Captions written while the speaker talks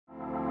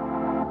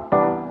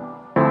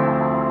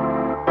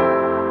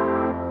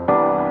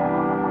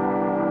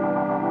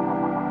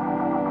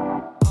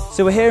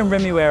So we're here in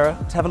Remuera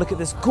to have a look at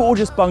this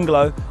gorgeous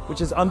bungalow which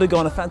has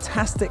undergone a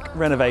fantastic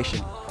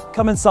renovation.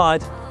 Come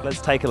inside, let's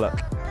take a look.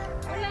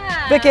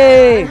 Hola.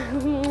 Vicky!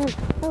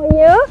 How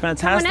are you?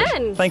 Fantastic. Come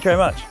on in. Thank you very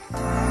much.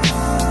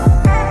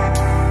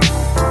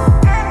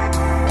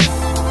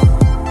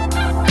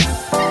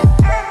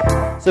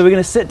 So we're going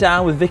to sit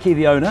down with Vicky,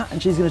 the owner,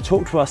 and she's going to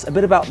talk to us a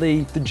bit about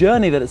the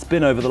journey that it's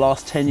been over the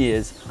last 10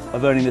 years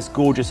of owning this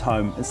gorgeous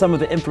home and some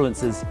of the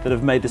influences that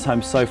have made this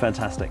home so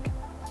fantastic.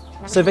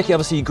 So Vicky,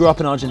 obviously you grew up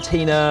in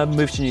Argentina,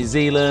 moved to New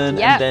Zealand,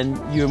 Yep. and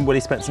then you and Willie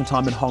spent some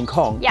time in Hong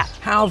Kong. Yeah.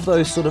 How have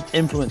those sort of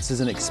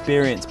influences and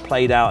experience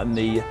played out in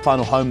the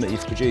final home that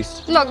you've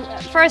produced? Look,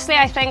 firstly,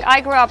 I think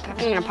I grew up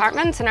in an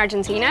apartment in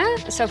Argentina.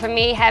 So for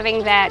me,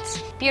 having that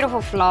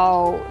beautiful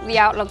flow, the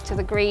outlook to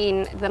the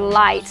green, the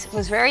light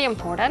was very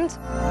important.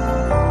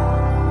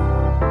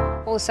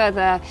 Also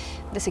the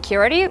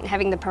security,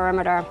 having the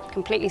perimeter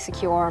completely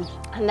secure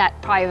and that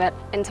private,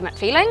 intimate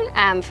feeling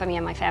for me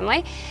and my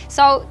family.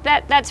 So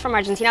that's from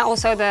Argentina.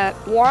 Also the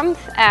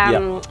warmth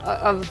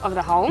of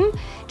the home,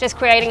 just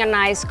creating a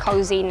nice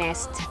cozy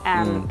nest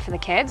for the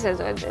kids.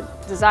 The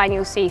design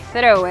you'll see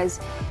through is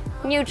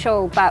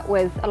neutral, but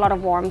with a lot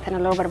of warmth and a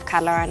little bit of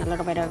color and a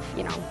little bit of,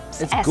 you know,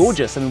 It's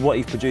gorgeous. I mean, what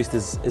you've produced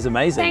is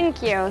amazing.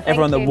 Thank you.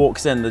 Everyone that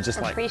walks in, they're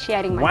just like,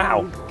 appreciating my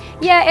wow. home.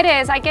 Yeah, it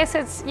is. I guess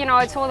it's, you know,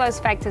 it's all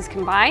those factors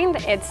combined.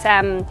 It's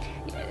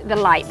the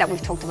light that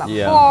we've talked about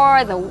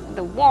before,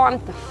 the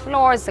warmth, the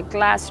floors, the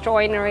glass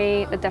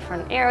joinery, the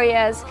different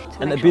areas.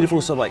 And the beautiful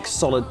sort of like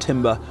solid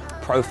timber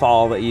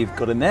profile that you've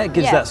got in there. It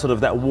gives that sort of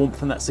that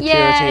warmth and that security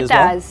as well.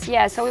 Yeah, it does.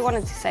 Yeah, so we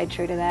wanted to stay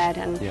true to that,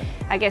 and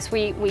I guess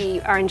we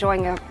are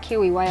enjoying a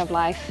Kiwi way of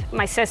life.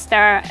 My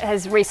sister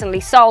has recently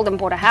sold and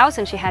bought a house,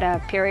 and she had a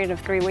period of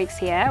 3 weeks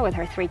here with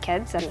her 3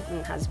 kids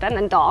and husband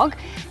and dog.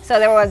 So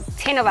there were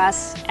 10 of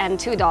us and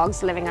 2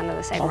 dogs living under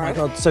the same roof. Oh my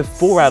God, so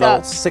 4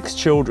 adults, 6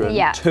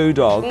 children, 2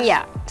 dogs.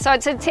 Yeah, so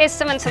it's a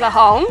testament to the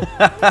home.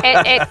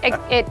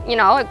 it you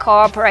know, it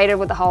cooperated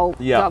with the whole,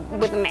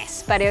 with the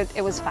mess, but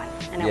it was fun,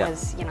 and it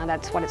was, you know,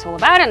 that's what it's all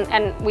about,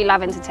 and we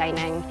love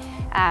entertaining.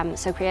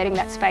 So creating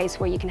that space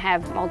where you can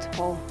have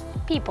multiple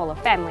people or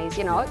families,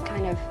 you know, it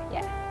kind of,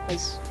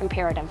 was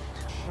imperative.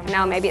 And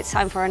now maybe it's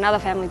time for another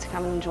family to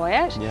come and enjoy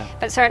it. Yeah.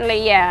 But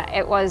certainly,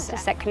 it was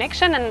just that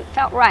connection, and it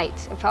felt right.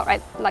 It felt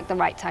right, like the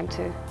right time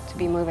to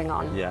be moving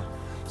on. Yeah.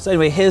 So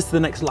anyway, here's to the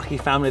next lucky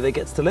family that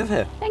gets to live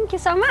here. Thank you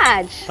so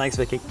much. Thanks,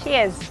 Vicky.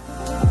 Cheers.